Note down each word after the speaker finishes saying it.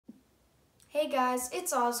Hey guys,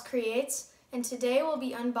 it's Oz Creates, and today we'll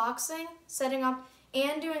be unboxing, setting up,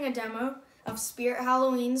 and doing a demo of Spirit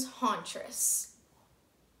Halloweens Hauntress.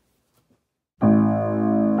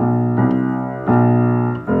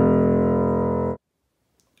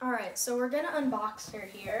 Alright, so we're gonna unbox her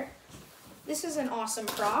here. This is an awesome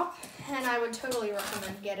prop, and I would totally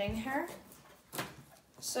recommend getting her.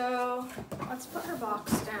 So, let's put her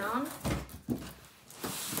box down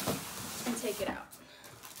and take it out.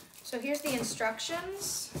 So here's the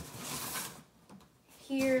instructions.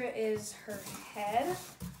 Here is her head.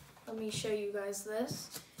 Let me show you guys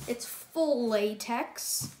this. It's full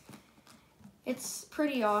latex. It's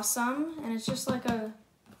pretty awesome, and it's just like a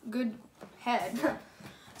good head.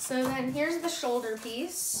 So then here's the shoulder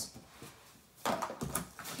piece.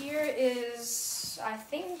 Here is, I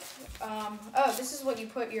think, oh, this is what you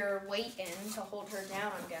put your weight in to hold her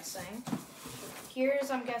down, I'm guessing. Here's,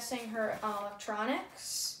 I'm guessing, her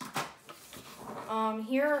electronics.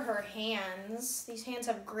 Here are her hands. These hands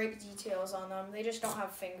have great details on them. They just don't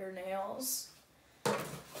have fingernails.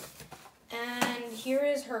 And here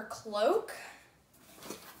is her cloak.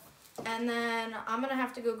 And then I'm gonna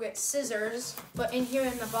have to go get scissors, but in here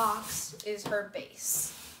in the box is her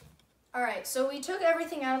base. All right, so we took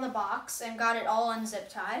everything out of the box and got it all unzip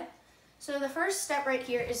tied. So the first step right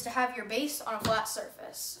here is to have your base on a flat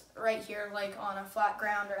surface, right here, like on a flat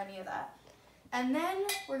ground or any of that. And then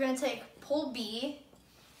we're gonna take pole B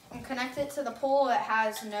and connect it to the pole that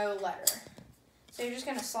has no letter. So you're just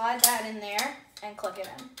gonna slide that in there and click it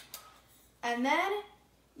in. And then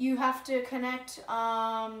you have to connect,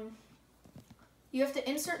 you have to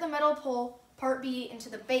insert the metal pole, part B, into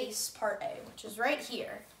the base, part A, which is right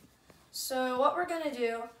here. So what we're gonna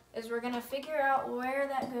do is we're gonna figure out where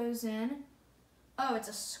that goes in. Oh, it's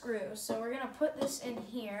a screw. So we're gonna put this in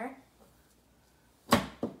here.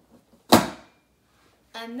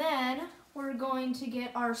 And then we're going to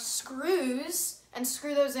get our screws and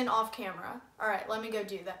screw those in off camera. All right, let me go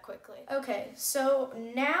do that quickly. Okay, so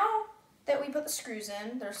now that we put the screws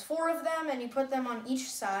in, there's 4 of them, and you put them on each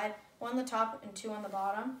side, 1 on the top and 2 on the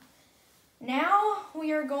bottom. Now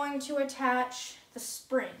we are going to attach the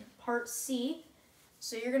spring, part C.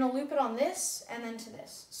 So you're gonna loop it on this and then to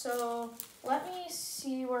this. So let me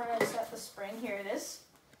see where I set the spring. Here it is.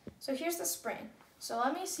 So here's the spring. So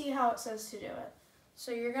let me see how it says to do it.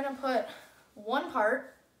 So you're gonna put 1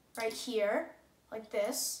 part right here, like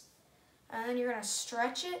this, and then you're gonna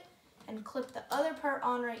stretch it and clip the other part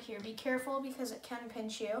on right here. Be careful because it can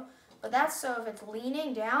pinch you, but that's so if it's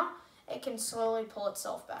leaning down, it can slowly pull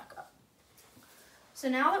itself back up. So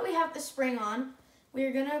now that we have the spring on,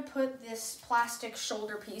 we're gonna put this plastic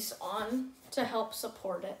shoulder piece on to help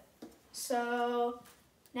support it. So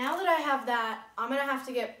now that I have that, I'm gonna have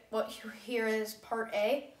to get what here is part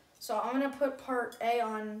A. So I'm gonna put part A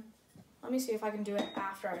on, let me see if I can do it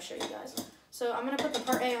after I show you guys. So I'm gonna put the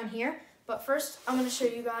part A on here, but first I'm gonna show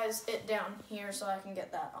you guys it down here so I can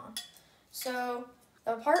get that on. So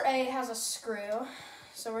the part A has a screw.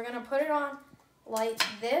 So we're gonna put it on like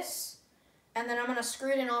this, and then I'm gonna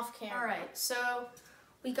screw it in off camera. All right, so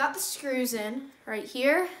we got the screws in right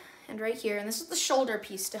here and right here, and this is the shoulder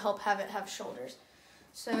piece to help have it have shoulders.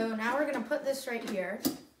 So now we're gonna put this right here.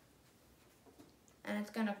 And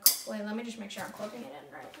it's gonna, wait, let me just make sure I'm clipping it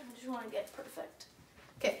in right. I just wanna get perfect.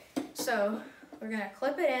 Okay, so we're gonna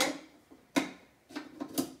clip it in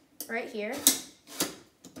right here.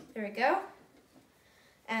 There we go.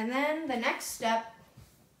 And then the next step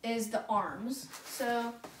is the arms.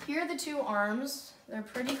 So here are the 2 arms. They're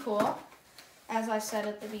pretty cool, as I said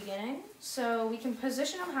at the beginning. So we can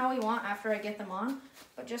position them how we want after I get them on,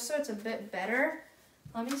 but just so it's a bit better,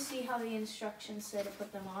 let me see how the instructions say to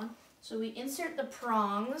put them on. So we insert the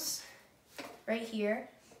prongs right here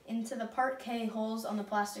into the part K holes on the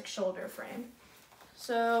plastic shoulder frame.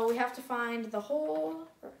 So we have to find the hole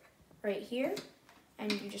right here,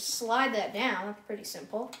 and you just slide that down. That's pretty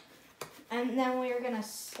simple. And then we're gonna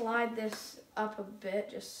slide this up a bit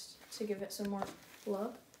just to give it some more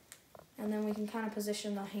look. And then we can kind of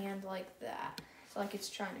position the hand like that. It's like it's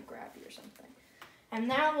trying to grab you or something. And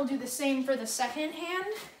now we'll do the same for the second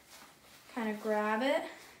hand. Kind of grab it.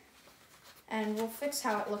 And we'll fix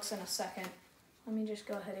how it looks in a second. Let me just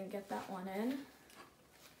go ahead and get that one in.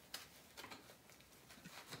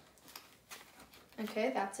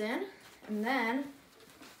 Okay, that's in. And then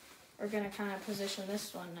we're gonna kind of position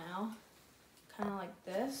this one now, kind of like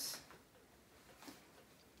this.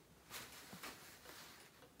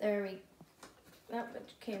 There we, oh,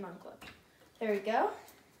 it came unclipped. There we go.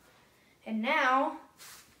 And now,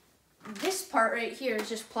 this part right here is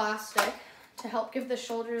just plastic to help give the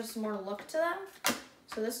shoulders more look to them.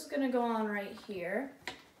 So this is gonna go on right here.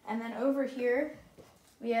 And then over here,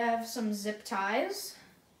 we have some zip ties.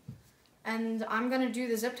 And I'm gonna do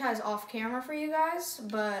the zip ties off camera for you guys,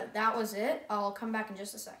 but that was it. I'll come back in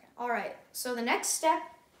just a second. All right, so the next step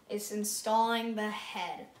is installing the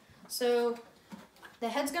head. So the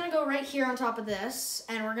head's gonna go right here on top of this,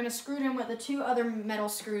 and we're gonna screw it in with the 2 other metal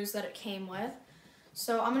screws that it came with.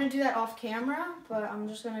 So I'm gonna do that off camera, but I'm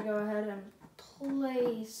just gonna go ahead and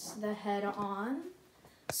place the head on.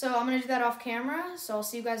 So I'm gonna do that off camera, so I'll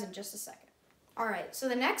see you guys in just a second. All right, so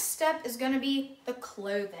the next step is gonna be the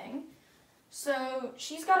clothing. So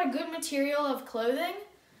she's got a good material of clothing.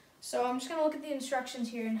 So I'm just gonna look at the instructions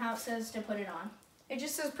here and how it says to put it on. It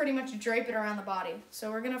just says pretty much drape it around the body.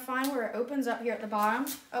 So we're gonna find where it opens up here at the bottom.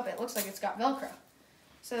 Oh, it looks like it's got Velcro.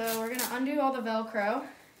 So we're gonna undo all the Velcro.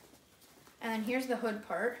 And then here's the hood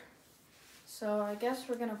part. So I guess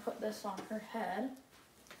we're gonna put this on her head,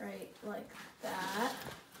 right like that.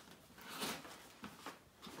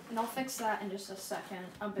 And I'll fix that in just a second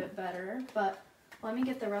a bit better, but let me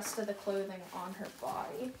get the rest of the clothing on her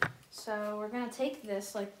body. So we're gonna take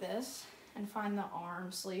this like this and find the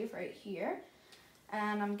arm sleeve right here.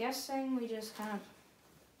 And I'm guessing we just kind of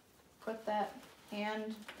put that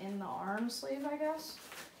hand in the arm sleeve, I guess.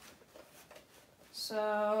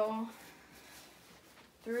 So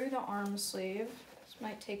through the arm sleeve, this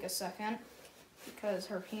might take a second because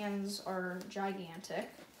her hands are gigantic.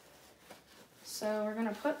 So we're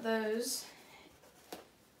gonna put those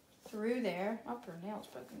through there. Oh, her nail's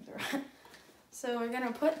poking through. So we're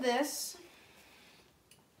gonna put this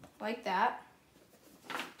like that.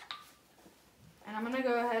 And I'm gonna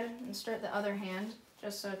go ahead and start the other hand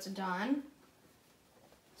just so it's done.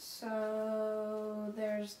 So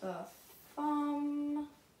there's the thumb.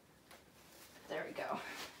 There we go.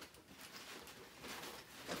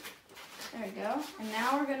 There we go. And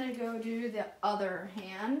now we're gonna go do the other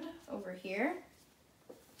hand over here.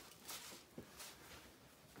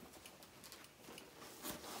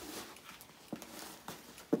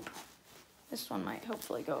 This one might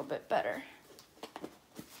hopefully go a bit better.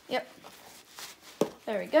 Yep.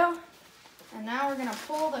 There we go. And now we're gonna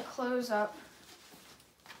pull the clothes up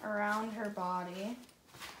around her body.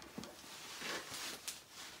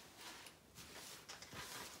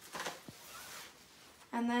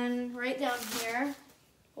 And then right down here,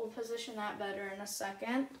 we'll position that better in a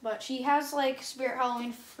second. But she has like Spirit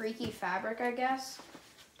Halloween freaky fabric, I guess,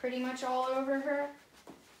 pretty much all over her.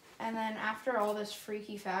 And then after all this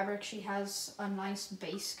freaky fabric, she has a nice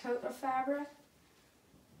base coat of fabric.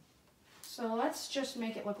 So let's just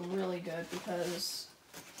make it look really good because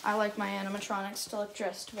I like my animatronics to look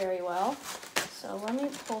dressed very well. So let me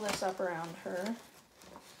pull this up around her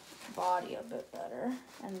body a bit better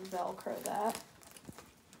and Velcro that.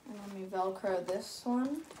 And let me Velcro this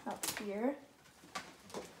one up here.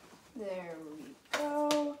 There we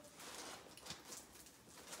go.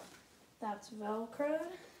 That's Velcroed.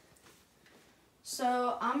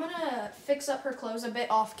 So I'm gonna fix up her clothes a bit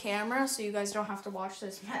off camera so you guys don't have to watch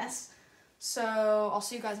this mess. So I'll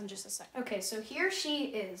see you guys in just a second. Okay, so here she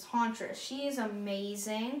is, Hauntress. She is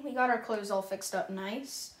amazing. We got our clothes all fixed up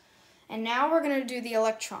nice. And now we're gonna do the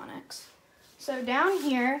electronics. So down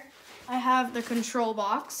here, I have the control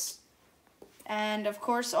box. And of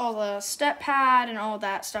course, all the step pad and all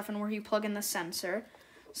that stuff and where you plug in the sensor.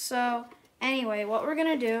 So anyway, what we're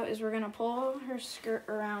gonna do is we're gonna pull her skirt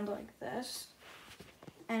around like this.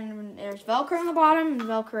 And there's Velcro on the bottom and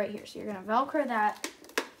Velcro right here. So you're gonna Velcro that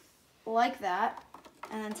like that,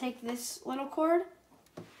 and then take this little cord,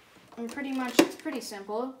 and pretty much, it's pretty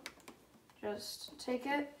simple. Just take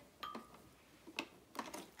it,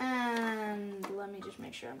 and let me just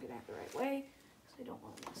make sure I'm getting it the right way, because I don't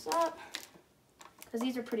want to mess up, because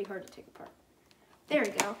these are pretty hard to take apart. There we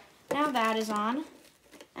go. Now that is on,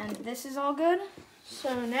 and this is all good.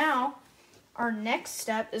 So now, our next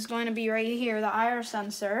step is going to be right here, the IR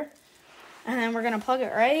sensor, and then we're going to plug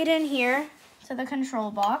it right in here to the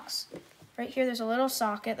control box. Right here there's a little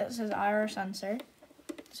socket that says IR sensor.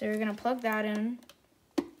 So you're gonna plug that in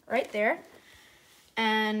right there.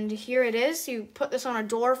 And here it is. You put this on a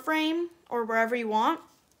door frame or wherever you want.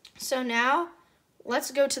 So now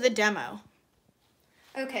let's go to the demo.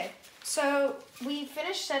 Okay, so we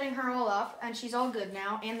finished setting her all up and she's all good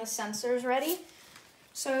now and the sensor's ready.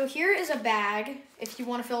 So here is a bag if you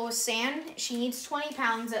want to fill with sand. She needs 20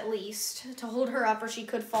 pounds at least to hold her up or she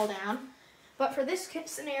could fall down. But for this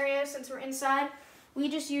scenario, since we're inside, we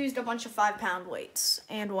just used a bunch of 5-pound weights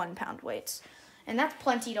and 1-pound weights. And that's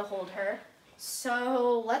plenty to hold her.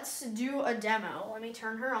 So let's do a demo. Let me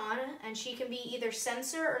turn her on, and she can be either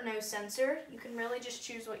sensor or no sensor. You can really just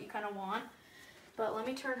choose what you kind of want. But let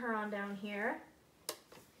me turn her on down here.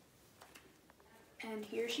 And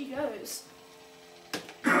here she goes.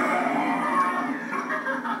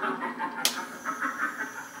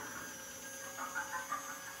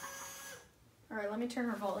 All right, let me turn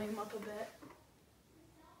her volume up a bit.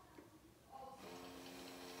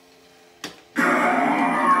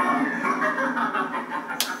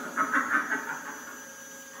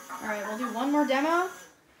 All right, we'll do one more demo.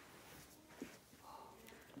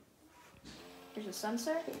 Here's a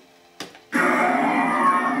sunset.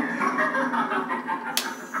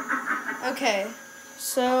 Okay,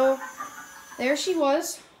 so there she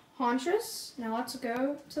was, Hauntress. Now let's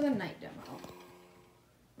go to the night demo.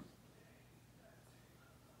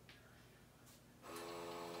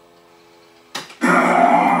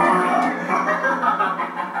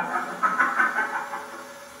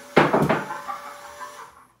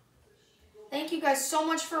 Thank you guys so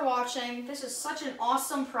much for watching. This is such an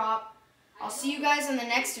awesome prop. I'll see you guys in the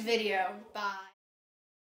next video. Bye.